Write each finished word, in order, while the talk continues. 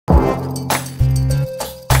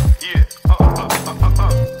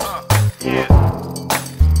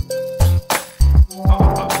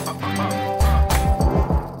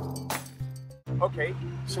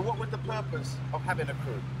purpose of having a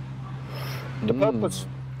crew?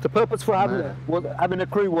 The purpose for having a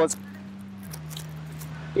crew was,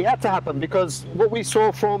 it had to happen because what we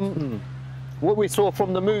saw from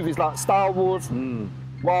the movies like Star Wars,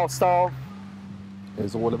 Wild Style. It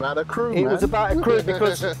was all about a crew, It was about a crew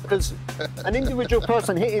because an individual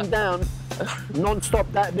person hitting down non-stop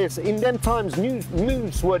in them times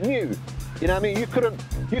moves were new. You know what I mean? You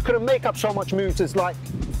couldn't make up so much moves as like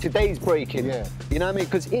today's breaking. Yeah. You know what I mean?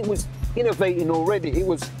 Because it was innovating already. It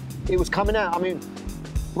was coming out. I mean,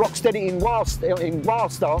 Rocksteady in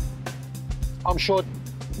Wild Style, I'm sure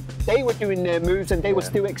they were doing their moves and they were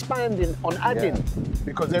still expanding on adding. Yeah.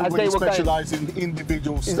 Because everybody specialised in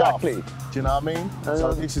individual stuff. Exactly. Do you know what I mean?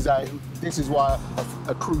 So this is why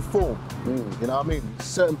a crew formed. You know what I mean?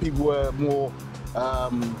 Certain people were more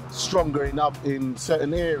stronger in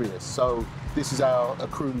certain areas. So this is how a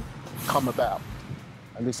crew come about.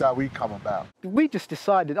 And this is how we come about. We just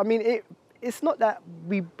decided, I mean, it's not that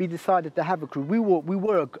we decided to have a crew. We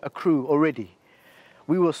were a crew already.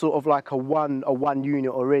 We were sort of like a one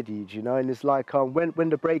unit already, you know. And it's like when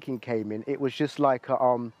the breaking came in, it was just like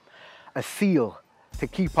a seal to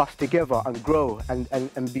keep us together and grow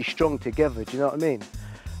and be strong together. Do you know what I mean?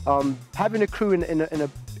 Having a crew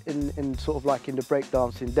in sort of like in the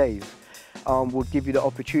breakdancing days would give you the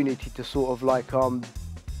opportunity to sort of like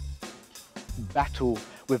battle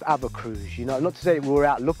with other crews. You know, not to say we were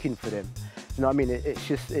out looking for them. You know what I mean? It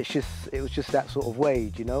was just that sort of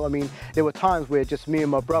way, you know? I mean, there were times where just me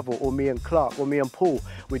and my brother, or me and Clark, or me and Paul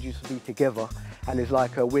would used to be together, and it's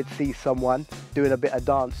like we'd see someone doing a bit of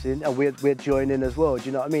dancing, and we'd join in as well. Do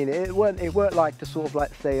you know what I mean? It weren't like to sort of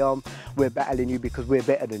like say we're battling you because we're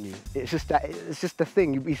better than you. It's just the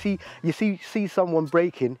thing. You see someone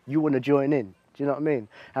breaking, you want to join in. Do you know what I mean?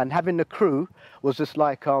 And having the crew was just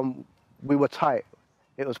like we were tight.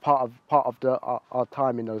 It was part of our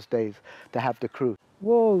time in those days to have the crew.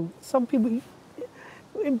 Well, some people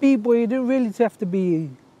in b-boy you didn't really have to be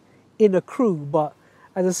in a crew, but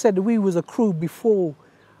as I said, we was a crew before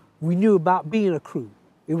we knew about being a crew.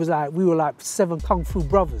 It was like we were like 7 kung fu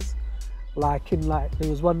brothers.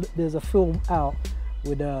 There's a film out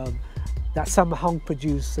with that Sammo Hung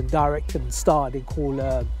produced and directed and starred in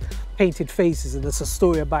called Painted Faces, and it's a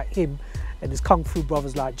story about him and his kung fu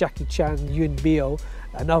brothers like Jackie Chan, Yuen Biao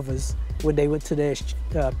and others when they went to their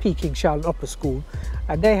Peking Shaolin Upper School,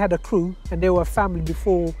 and they had a crew and they were a family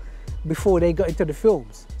before they got into the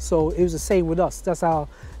films. So it was the same with us. That's how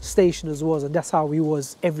Stationers was, and that's how we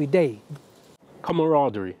was every day.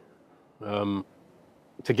 Camaraderie,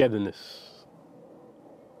 togetherness.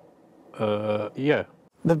 Yeah.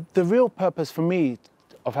 The real purpose for me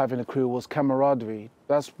of having a crew was camaraderie.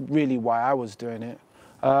 That's really why I was doing it.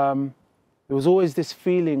 There was always this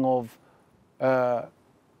feeling of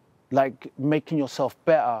like making yourself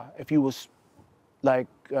better if you was like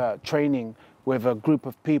training with a group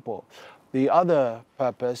of people. The other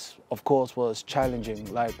purpose, of course, was challenging,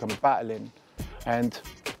 like battling. And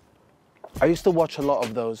I used to watch a lot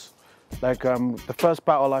of those. Like the first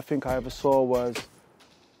battle I think I ever saw was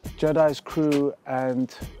Jedi's Crew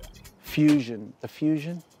and Fusion. The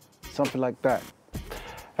Fusion? Something like that.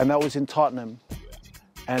 And that was in Tottenham.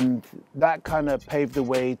 And that kind of paved the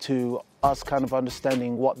way to us kind of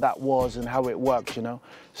understanding what that was and how it worked, you know.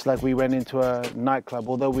 It's like we went into a nightclub.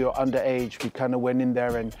 Although we were underage, we kind of went in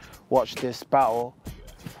there and watched this battle.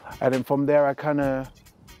 And then from there, I kind of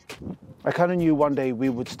knew one day we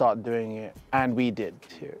would start doing it, and we did.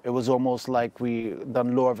 It was almost like we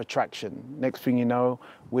done Law of Attraction. Next thing you know,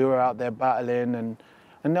 we were out there battling,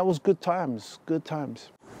 and that was good times, good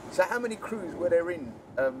times. So how many crews were there in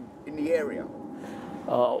the area?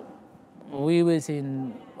 We was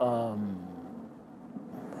in Hornseywood.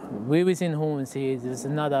 There's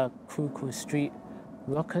another crew called Street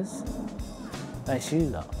Rockers. That's you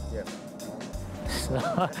lot. Yeah.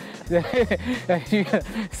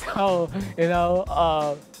 So you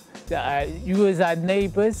know, you was our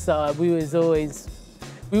neighbours. We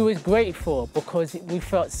was grateful because we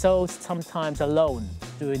felt so sometimes alone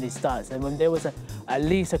during these starts. And when there was at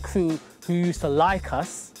least a crew who used to like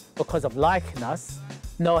us because of liking us,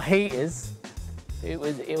 no haters, it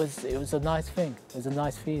was a nice thing. It was a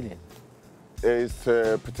nice feeling. Is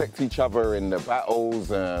to protect each other in the battles,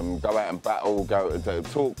 go out and battle, go to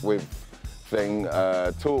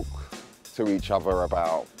talk to each other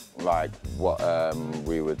about like what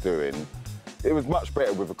we were doing. It was much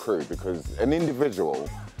better with a crew because an individual,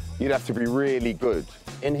 you'd have to be really good.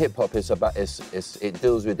 In hip hop, it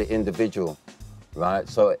deals with the individual, right?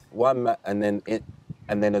 So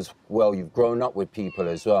and then as well, you've grown up with people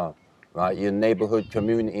as well, right? Your neighborhood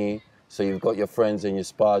community, so you've got your friends and your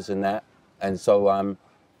spars and that. And so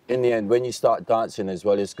in the end, when you start dancing as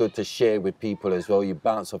well, it's good to share with people as well. You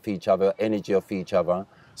bounce off each other, energy off each other.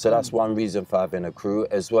 So that's one reason for having a crew,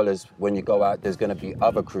 as well as when you go out, there's going to be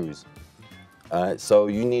other crews. So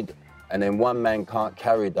you need, and then one man can't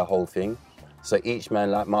carry the whole thing. So each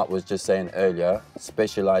man, like Mark was just saying earlier,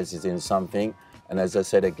 specializes in something. And as I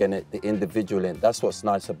said again, the individual, that's what's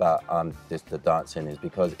nice about the dancing is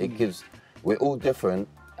because it gives, we're all different,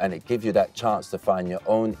 and it gives you that chance to find your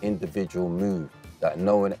own individual move that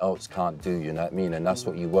no one else can't do, you know what I mean? And that's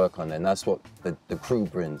what you work on, and that's what the crew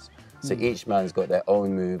brings. So each man's got their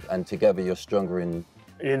own move, and together you're stronger in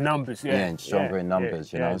numbers, yeah. Yeah, and stronger in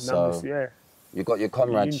numbers, you know? Numbers, so you got your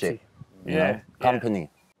comradeship, you know,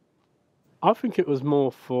 company. I think it was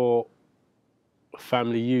more for a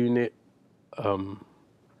family unit,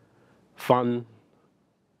 fun,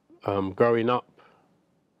 growing up,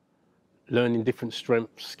 learning different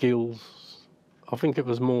strengths, skills. I think it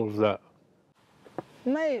was more of that.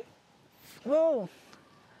 Mate, well,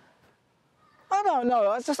 I don't know.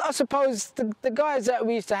 I suppose the guys that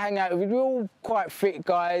we used to hang out with, we were all quite fit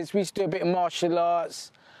guys. We used to do a bit of martial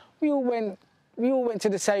arts. We all went to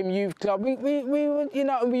the same youth club. We were, you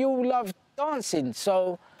know, we all loved dancing.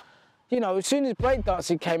 So, you know, as soon as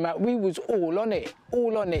breakdancing came out, we was all on it.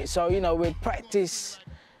 So, you know, we'd practice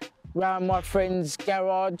round my friend's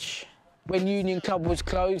garage. When Union Club was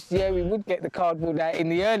closed, yeah, we would get the cardboard out in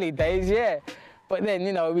the early days, yeah. But then,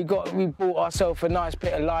 you know, we bought ourselves a nice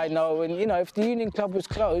bit of lino, and, you know, if the Union Club was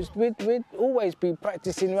closed, we'd always be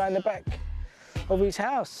practicing around the back of his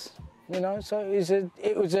house, you know. So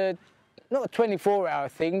it was a not a 24-hour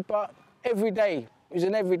thing, but every day. It was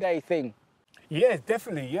an everyday thing. Yeah,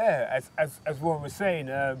 definitely, yeah. As Warren was saying,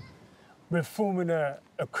 we're forming a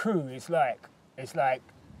crew. It's like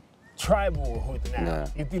tribalhood now. Yeah.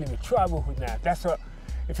 You're dealing with tribalhood now. That's what,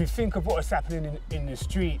 if you think of what's happening in the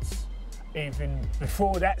streets, even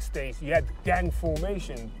before that stage, you had gang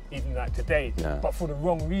formation, even like today, but for the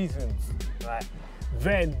wrong reasons, right?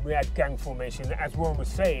 Then we had gang formation. As Warren was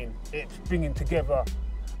saying, it's bringing together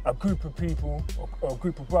a group of people or a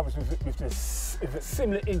group of brothers with a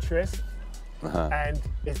similar interest, and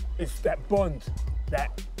it's that bond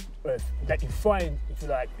that you find, if you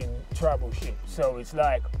like, in tribalship. So it's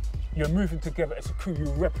like you're moving together as a crew. You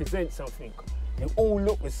represent something. You all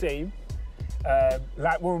look the same.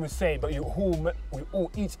 Like Warren was saying, but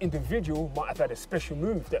each individual might have had a special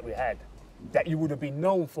move that we had, that you would have been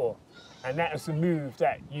known for. And that is the move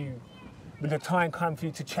that when the time comes for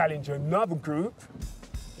you to challenge another group,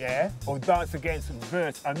 yeah, or dance against and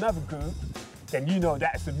verse another group, then you know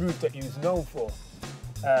that's the move that you was known for.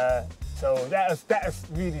 So that is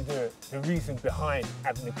really the reason behind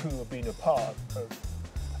having a crew or being a part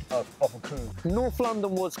of a crew. North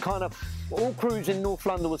London was kind of, all crews in North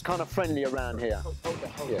London was kind of friendly around here. Go on,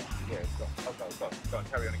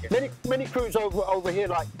 carry on again. Many crews over here,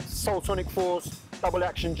 like Soul Sonic 4s, Double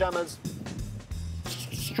Action Jammers,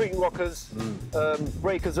 Street Rockers,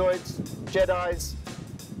 Breakazoids, Jedis.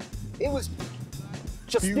 It was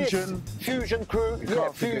just Fusion. This. Fusion crew,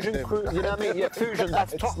 Fusion crew, you know what I mean? Yeah, Fusion,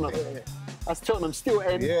 that's Tottenham. That's Tottenham, still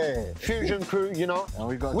N. Yeah. Fusion crew, you know. And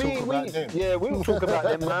we got to talk about them. Yeah, we'll talk about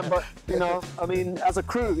them, man. But, you know, I mean, as a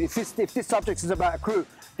crew, if this subject is about a crew,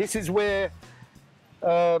 this is where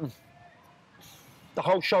the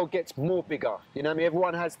whole show gets more bigger. You know what I mean?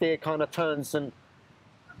 Everyone has their kind of turns and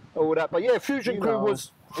all that. But yeah, Fusion crew was...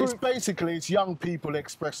 It's young people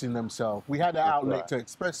expressing themselves. We had an outlet to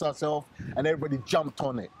express ourselves, and everybody jumped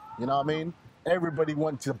on it. You know what I mean? Everybody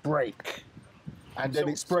wanted to break. And then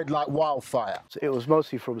it spread like wildfire. So it was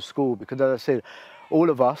mostly from school because, as I said, all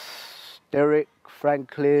of us, Derek,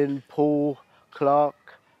 Franklin, Paul,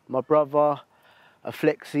 Clark, my brother,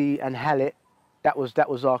 Flexi and Hallett, that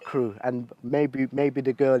was our crew. And maybe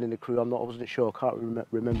the girl in the crew, I wasn't sure, I can't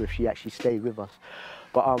remember if she actually stayed with us.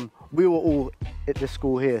 But we were all at the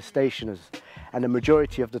school here, stationers, and the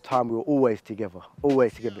majority of the time we were always together,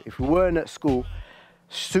 always together. If we weren't at school,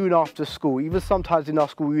 soon after school, even sometimes in our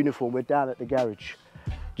school uniform, we're down at the garage.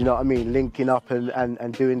 Do you know what I mean? Linking up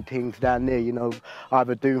and doing things down there, you know,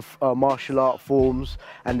 either doing martial art forms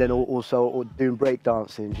and then also doing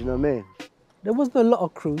breakdancing, do you know what I mean? There wasn't a lot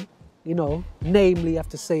of crew, you know, namely, I have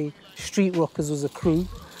to say, Street Rockers was a crew,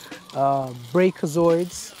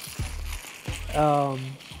 Breakazoids.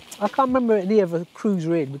 I can't remember any other crews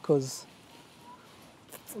really because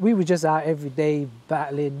we were just out every day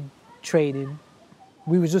battling, training.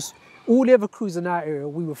 We were just, all the other crews in our area,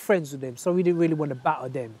 we were friends with them, so we didn't really want to battle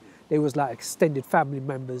them. They was like extended family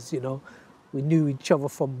members, you know. We knew each other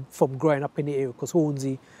from growing up in the area because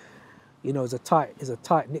Hornsey, you know, is a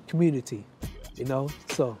tight-knit community, you know.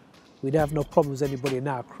 So we'd have no problems with anybody in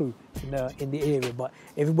our crew in the area, but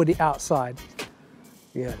everybody outside,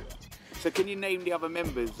 yeah. So can you name the other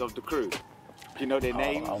members of the crew? Do you know their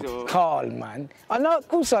names? Or? Carl, man. I know, of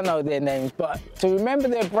course I know their names, but to remember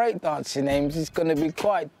their breakdancing names is going to be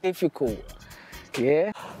quite difficult,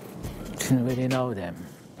 yeah? Didn't really know them.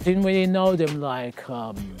 Didn't really know them like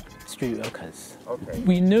street workers. Okay.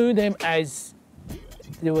 We knew them as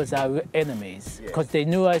they was our enemies, because they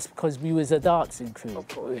knew us because we was a dancing crew. Of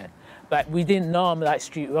course. Yeah. But we didn't know them like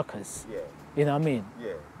street workers. Yeah. You know what I mean?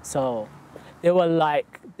 Yeah. So they were like,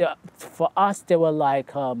 for us, they were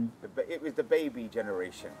like... it was the baby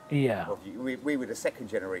generation. Yeah. Of you. We were the second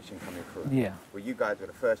generation coming through. Yeah. Well, you guys were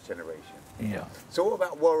the first generation. Yeah. So what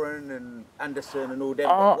about Warren and Anderson and all them?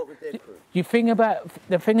 What was their crew? The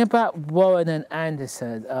thing about Warren and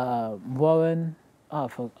Anderson, Warren, I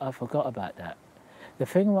forgot about that. The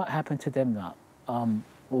thing what happened to them now,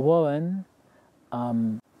 Warren,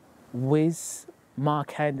 Wiz,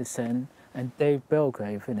 Mark Anderson, and Dave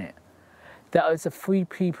Belgrave, innit? That was the three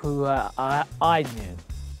people who I knew.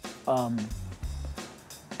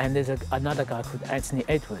 And there's another guy called Anthony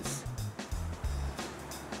Edwards.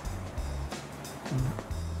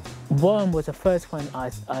 Warren was the first one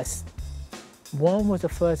Warren was the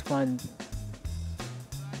first one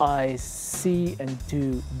I see and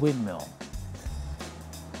do windmill.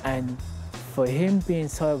 And for him being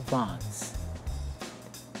so advanced,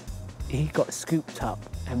 he got scooped up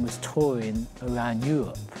and was touring around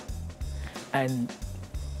Europe. And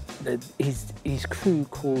his crew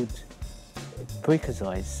called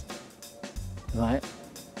Breakdance, right?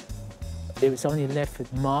 It was only left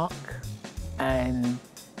with Mark and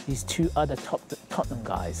these two other Tottenham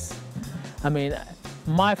guys. I mean,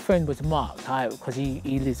 my friend was Mark, because he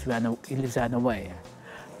lives around the way.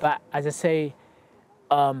 But as I say,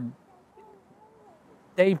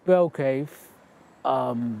 Dave Belgrave,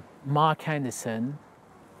 Mark Anderson,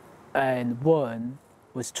 and Warren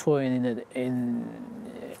was touring in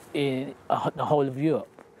the whole of Europe.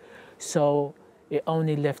 So it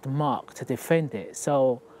only left Mark to defend it.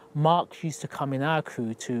 So Mark used to come in our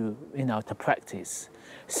crew to practice.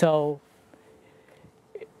 So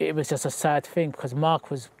it was just a sad thing because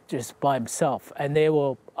Mark was just by himself, and they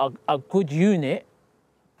were a good unit,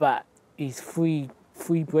 but his three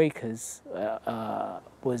breakers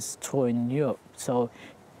was touring in Europe. So,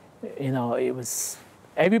 it was,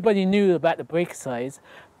 everybody knew about the breaker size,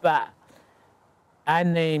 but our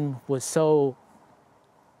name was so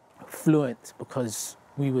fluent because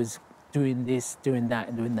we was doing this, doing that,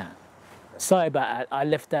 and doing that. Sorry about that. I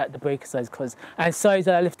left out the breaker size and sorry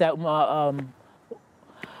that I left out my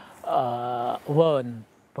Warren,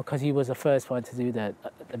 because he was the first one to do the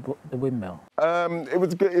windmill. It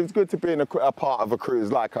was good. It was good to be in a part of a crew.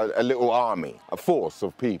 It's like a little army, a force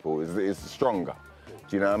of people. Is stronger.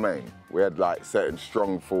 Do you know what I mean? We had like certain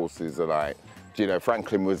strong forces. Like,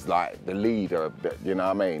 Franklin was like the leader. You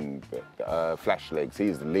know what I mean? Flashlegs.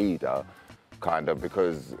 He's the leader, kind of,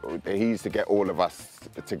 because he used to get all of us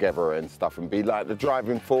together and stuff and be like the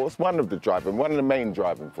driving force, one of the main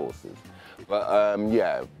driving forces. But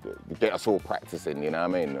yeah, get us all practicing, you know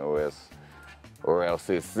what I mean? Or else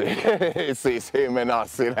it's him and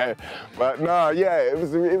us, But no, yeah, it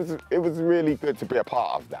was really good to be a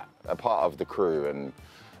part of that, a part of the crew, and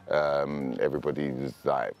everybody was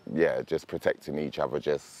like, yeah, just protecting each other.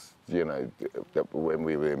 Just when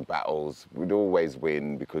we were in battles, we'd always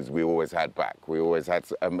win because we always had back. We always had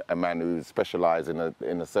a man who specialised in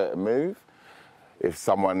a certain move. If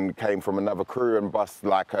someone came from another crew and bust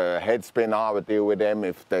like a head spin, I would deal with them.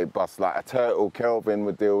 If they bust like a turtle, Kelvin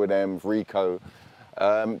would deal with them, Rico.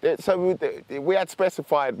 So we had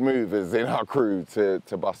specified movers in our crew to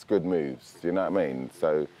bust good moves, you know what I mean?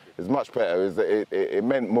 So it's much better. It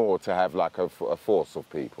meant more to have like a force of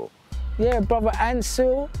people. Yeah, brother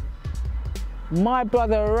Ansel, my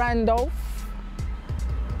brother Randolph,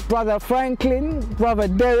 brother Franklin, brother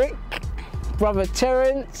Derek, brother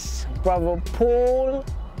Terence, brother Paul,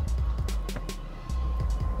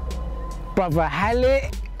 brother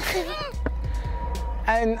Hallett,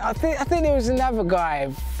 and I think there was another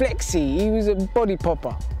guy, Flexi. He was a body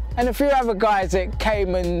popper, and a few other guys that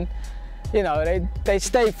came and they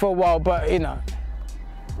stayed for a while, but not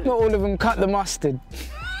all of them cut the mustard.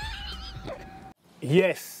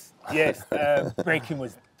 Yes, breaking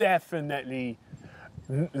was definitely,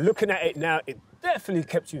 looking at it now, it definitely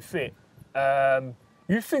kept you fit.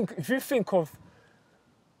 If you think of,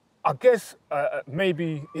 I guess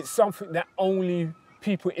maybe it's something that only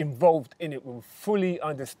people involved in it will fully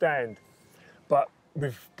understand. But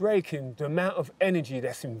with breaking, the amount of energy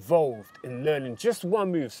that's involved in learning just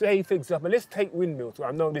one move, say for example, let's take windmills.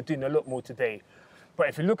 I know they're doing a lot more today, But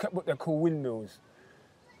if you look at what they call windmills,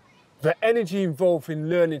 the energy involved in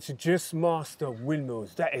learning to just master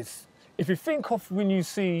windmills, that is, if you think of when you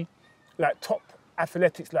see like top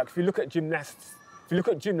athletics, like if you look at gymnasts,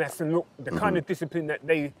 and look the kind of discipline that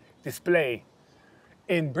they display,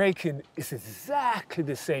 in breaking, it's exactly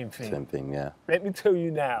the same thing. Same thing, yeah. Let me tell you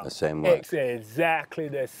now. The same way. It's exactly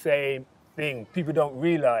the same thing. People don't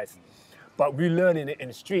realise. But we're learning it in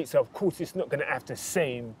the streets, so of course it's not going to have the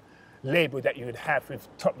same label that you would have with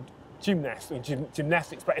top gymnasts or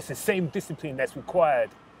gymnastics, but it's the same discipline that's required.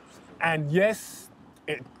 And yes,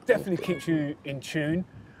 it definitely keeps you in tune.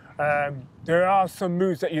 There are some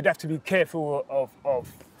moves that you'd have to be careful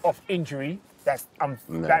of injury. That's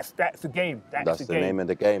the game. That's the name of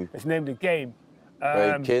the game. It's the name of the game.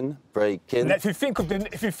 Breaking. If you think of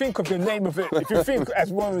the name of it, if you think,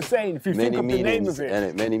 as Warren was saying, if you think of the name of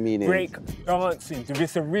it, many meanings. Break dancing.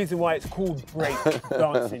 There's a reason why it's called break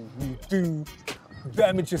dancing. You do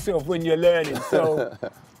damage yourself when you're learning, so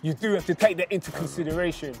you do have to take that into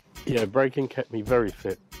consideration. Yeah, breaking kept me very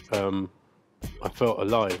fit. I felt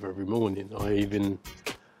alive every morning. I even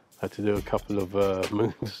had to do a couple of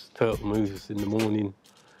moves, turtle moves in the morning,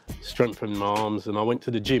 strengthen my arms, and I went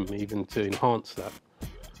to the gym even to enhance that.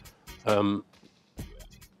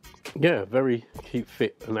 Yeah, very keep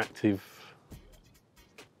fit and active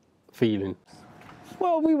feeling.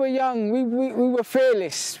 Well, we were young, we were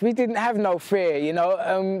fearless. We didn't have no fear, you know.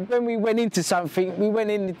 When we went into something, we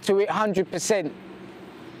went into it 100%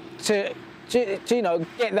 to you know,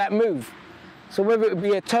 get that move. So whether it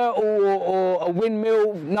be a turtle or a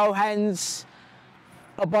windmill, no hands,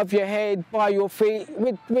 above your head, by your feet,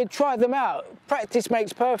 we'd try them out. Practice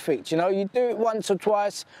makes perfect, you know. You do it once or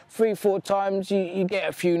twice, 3, 4 times, you get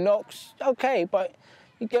a few knocks, okay, but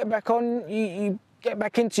you get back on, you get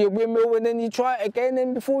back into your windmill and then you try it again,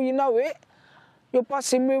 and before you know it, you're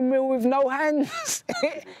busting windmill with no hands.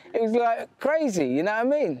 It was like crazy, you know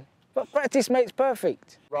what I mean? But practice makes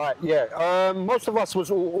perfect. Right, yeah. Most of us was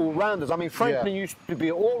all-rounders. I mean, Franklin used to be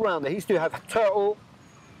an all-rounder. He used to have turtle,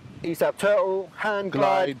 hand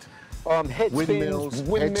glide, head spins, windmills,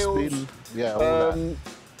 head spin, yeah, all that.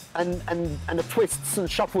 And the twists and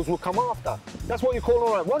shuffles will come after. That's what you call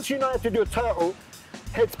all-round. Once you know how to do a turtle,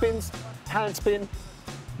 head spins, hand spin,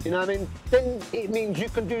 you know what I mean, then it means you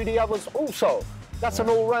can do the others also. That's an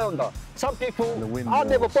all-rounder. Some people are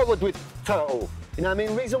never bothered with turtle. You know what I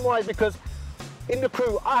mean? Reason why is because in the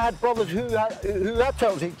crew, I had brothers who had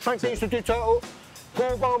turtles. Franklin used to do turtle,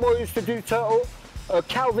 Paul Barmore used to do turtle,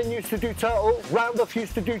 Calvin used to do turtle, Roundup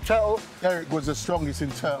used to do turtle. Derek was the strongest in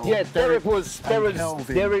turtle. Yeah, Derek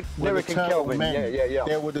and Kelvin. Yeah.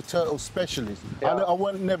 They were the turtle specialists. Yeah. I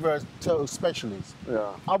was never a turtle specialist. Yeah.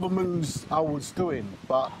 Other moves I was doing,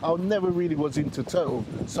 but I never really was into turtle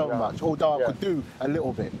so much, although I could do a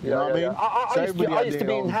little bit. You know what I mean? I used to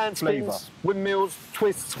be in hand spins, windmills,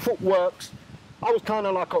 twists, footworks. I was kind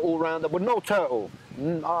of like an all-rounder, but no turtle.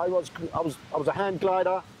 I was a hand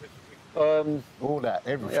glider. All that,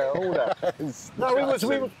 everything. Yeah, all that. No,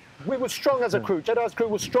 we were strong as a crew. Jedi's crew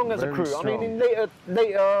was strong as a crew. Strong. I mean, in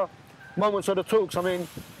later moments of the talks, I mean,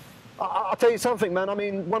 I'll tell you something, man. I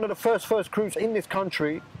mean, one of the first crews in this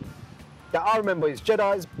country that I remember is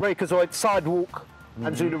Jedi's, Breakazoid, Sidewalk,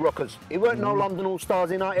 and Zulu Rockers. It weren't no London All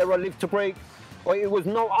Stars in our era, Live to Break, or it was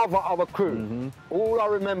no other crew. All I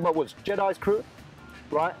remember was Jedi's crew,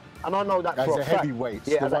 right? And I know that as for a a fact. heavyweight.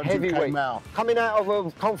 Yeah, as a heavyweight. Coming out of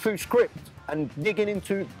a Kung Fu script and digging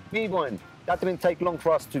into b-boying. That didn't take long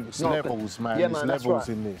for us to... It's levels, man. Yeah, There's levels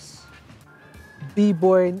in this.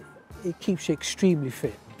 B-boying, it keeps you extremely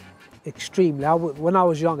fit. Extremely. When I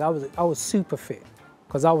was young, I was super fit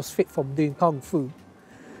because I was fit from doing Kung Fu.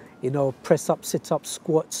 You know, press up, sit up,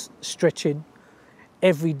 squats, stretching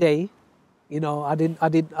every day. You know, I didn't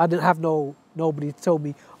have nobody told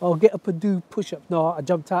me, oh, get up and do push-up. No, I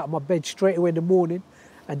jumped out of my bed straight away in the morning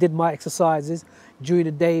and did my exercises. During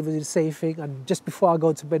the day, it was the same thing, and just before I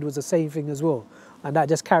go to bed was the same thing as well. And that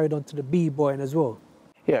just carried on to the b-boying as well.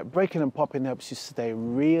 Yeah, breaking and popping helps you stay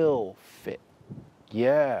real fit.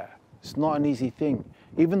 Yeah, it's not an easy thing.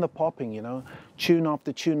 Even the popping, you know, tune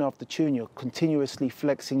after tune after tune, you're continuously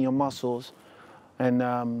flexing your muscles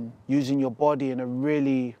and using your body in a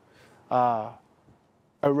really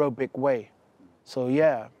aerobic way. So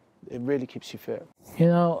yeah, it really keeps you fit. You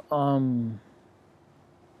know,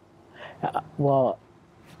 well,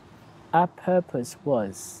 our purpose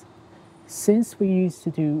was, since we used to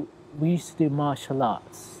do martial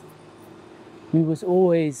arts, we was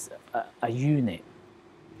always a unit.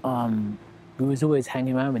 We was always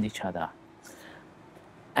hanging around with each other,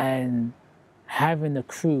 and having a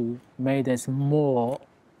crew made us more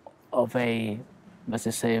of a, let's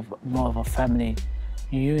just say, more of a family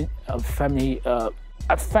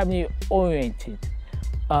family oriented.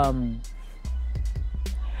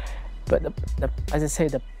 But as I say,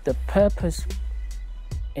 the purpose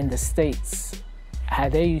in the States, how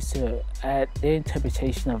they used to, their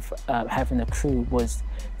interpretation of having a crew was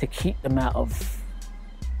to keep them out of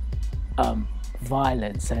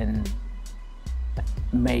violence and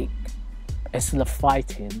make, instead of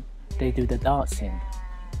fighting, they do the dancing.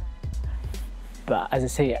 But as I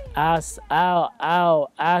say, our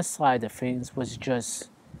side of things was just,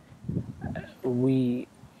 we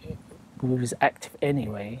was active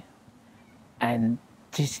anyway, and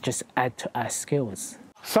just add to our skills.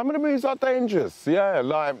 Some of the moves are dangerous, yeah.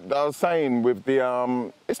 Like I was saying with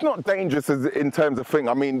the, it's not dangerous as in terms of thing.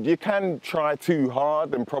 I mean, you can try too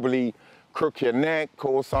hard and probably crook your neck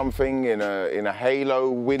or something in a halo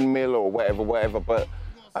windmill or whatever. But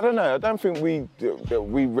I don't know. I don't think we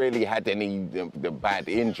really had any bad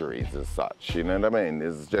injuries as such. You know what I mean?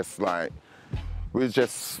 It's just like we was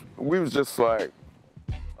just like,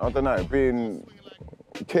 I don't know, being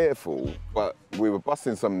careful, but we were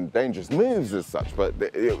busting some dangerous moves as such. But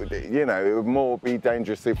you know, it would more be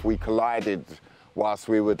dangerous if we collided whilst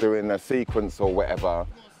we were doing a sequence or whatever.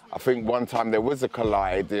 I think one time there was a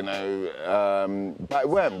collide, you know, but it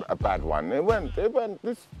weren't a bad one. It weren't.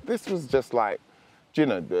 This was just like, you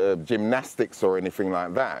know, gymnastics or anything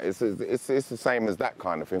like that. It's the same as that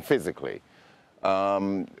kind of thing physically.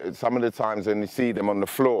 Some of the times when you see them on the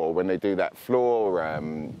floor, when they do that floor,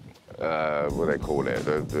 what do they call it?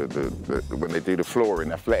 When they do the floor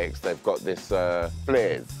in athletics, they've got this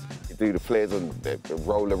flares. You do the flares and they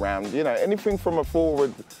roll around. You know, anything from a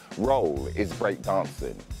forward roll is break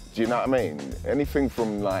dancing. Do you know what I mean? Anything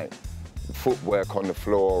from like footwork on the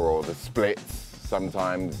floor or the splits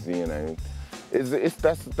sometimes, you know,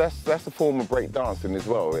 that's a form of break dancing as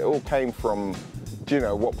well. It all came from, you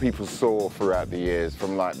know, what people saw throughout the years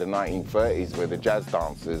from like the 1930s, where the jazz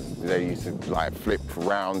dancers, they used to like flip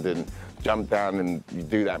around and jump down and you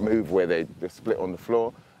do that move where they split on the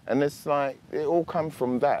floor. And it's like, it all comes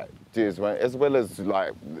from that, as well as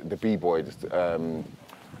like the b-boys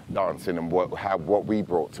dancing and what we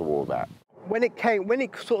brought to all that. When it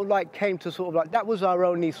sort of like came to sort of like, that was our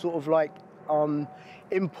only sort of like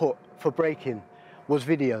input for breaking, was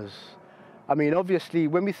videos. I mean, obviously,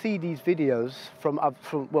 when we see these videos from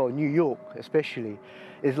well, New York especially,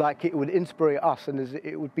 is like it would inspire us, and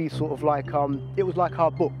it would be sort of like it was like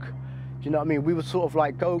our book. Do you know what I mean? We would sort of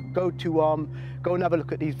like go and have a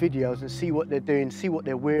look at these videos and see what they're doing, see what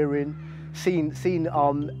they're wearing, seeing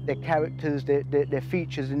their characters, their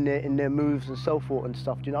features in their moves and so forth and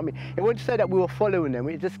stuff. Do you know what I mean? It wouldn't say that we were following them.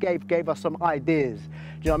 It just gave us some ideas. Do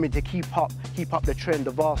you know what I mean? To keep up the trend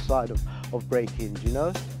of our side of breaking. Do you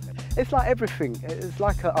know? It's like everything. It's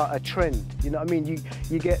like a trend. You know what I mean?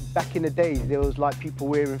 You get, back in the days, there was like people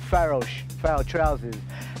wearing Pharaoh trousers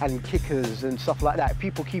and kickers and stuff like that.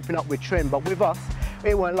 People keeping up with trend, but with us,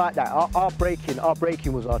 it weren't like that. Our breaking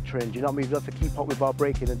was our trend. You know what I mean? We had to keep up with our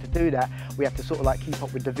breaking, and to do that, we had to sort of like keep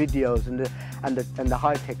up with the videos and the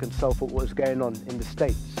high tech and so forth, what was going on in the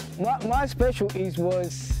States. My specialties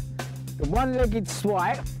was the one-legged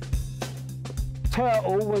swipe.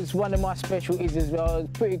 Turtle was one of my specialties as well. I was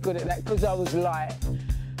pretty good at that because I was light.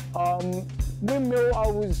 Windmill I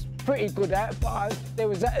was pretty good at, but there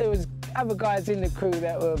was other guys in the crew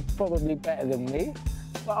that were probably better than me.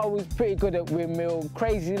 But I was pretty good at windmill,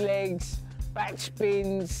 crazy legs, back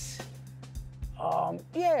spins.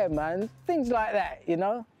 Yeah, man, things like that, you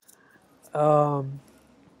know.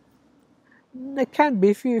 It can be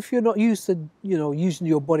if you're not used to, you know, using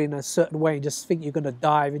your body in a certain way and just think you're going to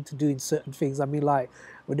dive into doing certain things. I mean, like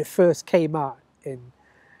when it first came out in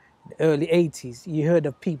the early 80s, you heard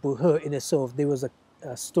of people hurting themselves. There was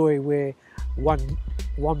a story where one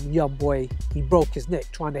young boy, he broke his neck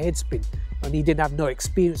trying to head spin, and he didn't have no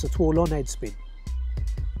experience at all on head spin.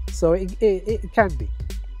 So it can be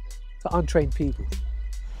for untrained people.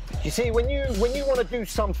 You see, when you want to do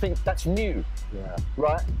something that's new,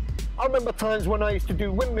 right? I remember times when I used to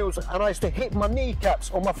do windmills and I used to hit my kneecaps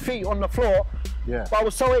or my feet on the floor. Yeah. But I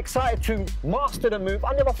was so excited to master the move,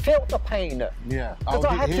 I never felt the pain. Yeah. Because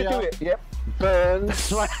I had to do it. Yep. Burns.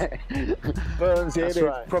 That's right. Burns, yeah, That's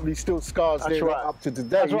right. Probably still scars there right up to today.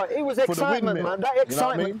 That's right. It was excitement, man. That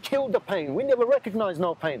excitement killed the pain. We never recognised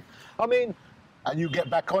no pain. I mean... And you get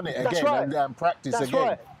back on it again and practice again.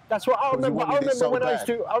 Right. That's right. I remember when I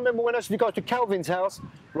used to go to Calvin's house,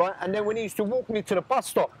 right? And then when he used to walk me to the bus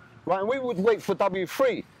stop, right? And we would wait for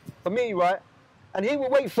W3 for me, right? And he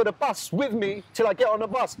would wait for the bus with me till I get on the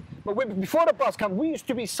bus. But before the bus came, we used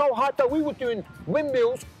to be so hyped up. We were doing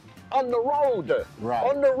windmills on the road. Right.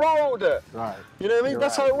 On the road. Right. You know what I mean? You're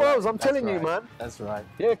That's right, how it was. right. I'm telling you, right. man. That's right.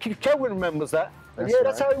 Yeah, Kelvin remembers that. That's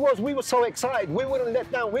That's right. how it was. We were so excited. We wouldn't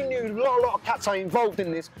let down. We knew a lot of cats are involved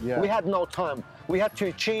in this. Yeah. We had no time. We had to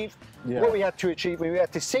achieve what we had to achieve. We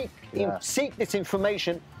had to seek this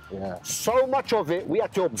information. Yeah. So much of it, we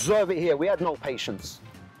had to observe it here. We had no patience.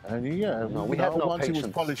 And we had no once patience. it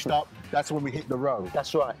was polished up, that's when we hit the road.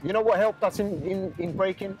 That's right. You know what helped us in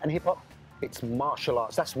breaking and hip hop? It's martial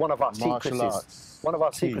arts. That's one of our secrets. One of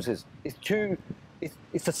our secrets.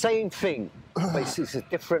 It's the same thing, but it's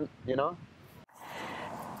different, you know?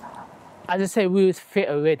 As I say, we was fit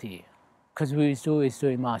already because we was always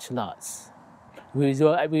doing martial arts. We was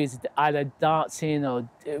either dancing or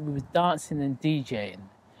we was dancing and DJing.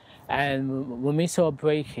 And when we saw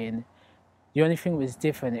breaking, the only thing that was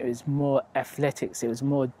different, it was more athletics, it was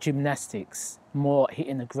more gymnastics, more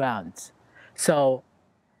hitting the ground. So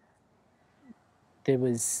there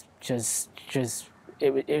was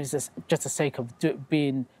it was just a sake of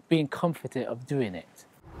being confident of doing it.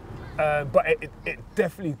 But it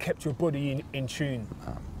definitely kept your body in tune.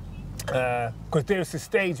 Because there was a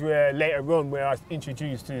stage where later on where I was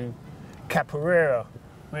introduced to capoeira,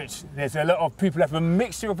 which there's a lot of people have a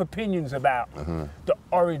mixture of opinions about the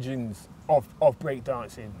origins of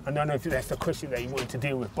breakdancing. And I don't know if that's the question that you wanted to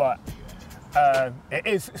deal with, but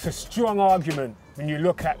it's a strong argument when you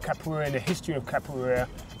look at capoeira and the history of capoeira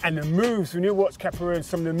and the moves. When you watch capoeira and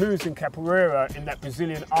some of the moves in capoeira in that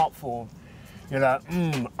Brazilian art form, you're like,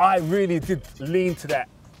 I really did lean to that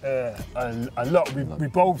a lot. We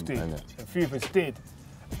both did, a few of us did.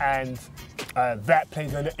 And that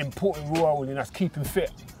played an important role in us keeping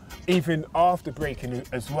fit, even after breaking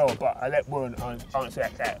as well. But I let Warren answer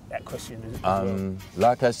that question as well.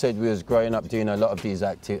 Like I said, we was growing up doing a lot of these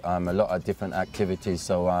a lot of different activities.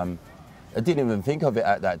 So I didn't even think of it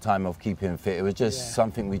at that time of keeping fit. It was just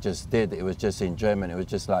something we just did. It was just enjoyment. It was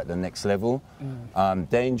just like the next level.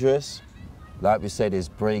 Dangerous, like we said, is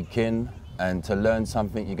breaking. And to learn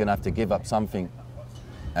something, you're gonna have to give up something.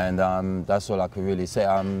 And that's all I could really say.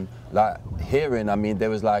 Like hearing, I mean, there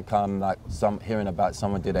was like hearing about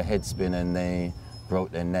someone did a head spin and they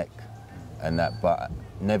broke their neck and that, but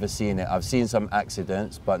never seen it. I've seen some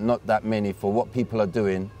accidents, but not that many for what people are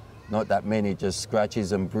doing. Not that many, just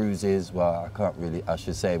scratches and bruises. Well, I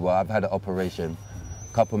should say, well, I've had an operation.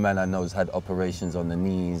 A couple men I know has had operations on the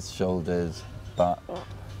knees, shoulders, but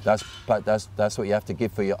that's what you have to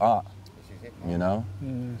give for your art, you know?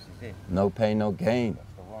 No pain, no gain.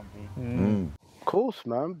 Of course,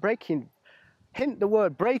 man. Breaking, hint the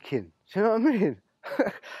word breaking. Do you know what I mean?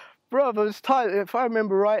 Brother, it's tight. If I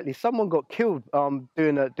remember rightly, someone got killed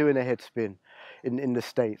doing a head spin in the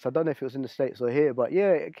States. I don't know if it was in the States or here, but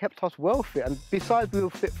yeah, it kept us well fit. And besides, we were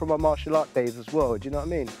fit from our martial art days as well. Do you know what I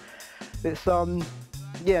mean? It's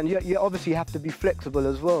yeah, and you obviously have to be flexible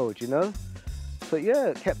as well. Do you know? So yeah,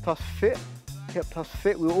 it kept us fit. Kept us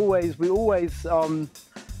fit. We always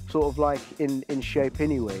sort of like in shape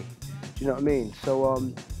anyway. Do you know what I mean?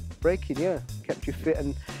 So breaking, yeah, kept you fit.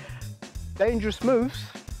 And dangerous moves,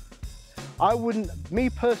 I wouldn't, me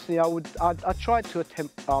personally, I tried to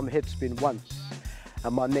attempt head spin once,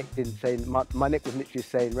 and my neck didn't say, my neck was literally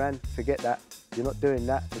saying, Ran, forget that, you're not doing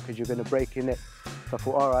that because you're going to break your neck. So I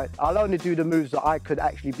thought, all right, I'll only do the moves that I could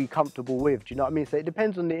actually be comfortable with. Do you know what I mean? So it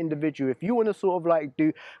depends on the individual. If you want to sort of like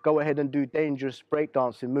go ahead and do dangerous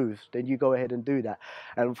breakdancing moves, then you go ahead and do that,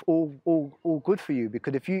 and all good for you.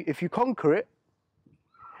 Because if you conquer it,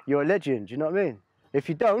 you're a legend. Do you know what I mean? If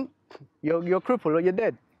you don't, you're crippled or you're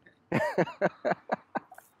dead.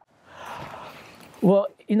 Well,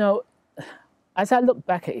 you know, as I look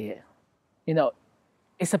back at it, you know,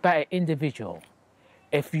 it's about an individual.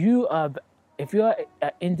 If you're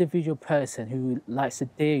an individual person who likes to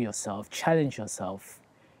dare yourself, challenge yourself,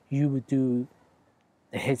 you would do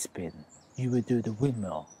the head spin, you would do the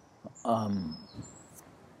windmill.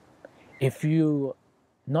 If you're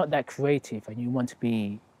not that creative and you want to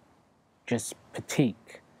be just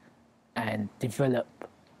petite and develop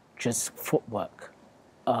just footwork,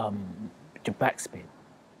 the backspin.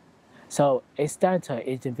 So it's down to an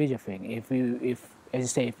individual thing. As I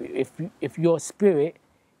say, if your spirit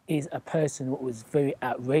is a person who was very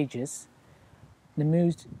outrageous, the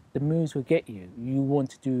moves will get you. You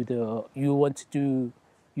want to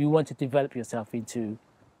develop yourself into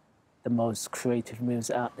the most creative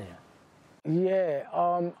moves out there. Yeah,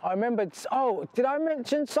 I remember, did I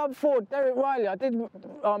mention sub-4, Derek Riley? I did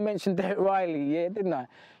mention Derek Riley, yeah, didn't I?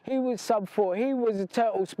 He was sub-4, he was a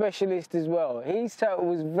turtle specialist as well. His turtle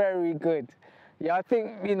was very good. Yeah, I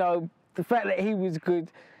think, you know, the fact that he was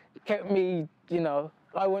good kept me, you know,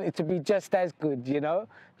 I wanted to be just as good, you know?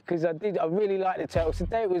 because I really liked the turtle. So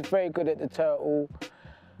Dave was very good at the turtle.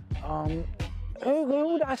 Who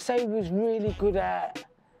would I say was really good at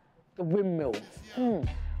the windmill?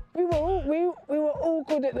 We were all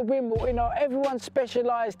good at the windmill, you know. Everyone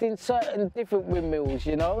specialised in certain different windmills,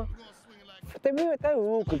 you know. They were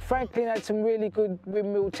all good. Franklin had some really good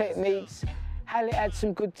windmill techniques. Hallett had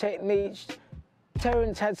some good techniques.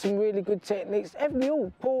 Terence had some really good techniques.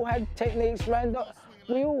 Paul had techniques, Randall.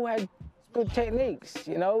 We all had good techniques,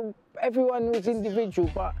 you know. Everyone was individual,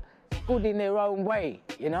 but good in their own way,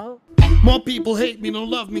 you know. More people hate me than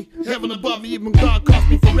love me. Heaven above me, even God cost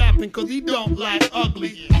me for rapping, cause he don't like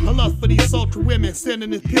ugly. I lust for these sultry women,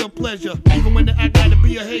 sending his pure pleasure. Even when they act like to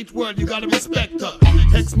be a hate word, you gotta respect her.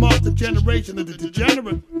 X marks the generation of the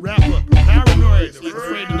degenerate rapper, paranoid,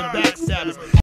 afraid of the backstabbers.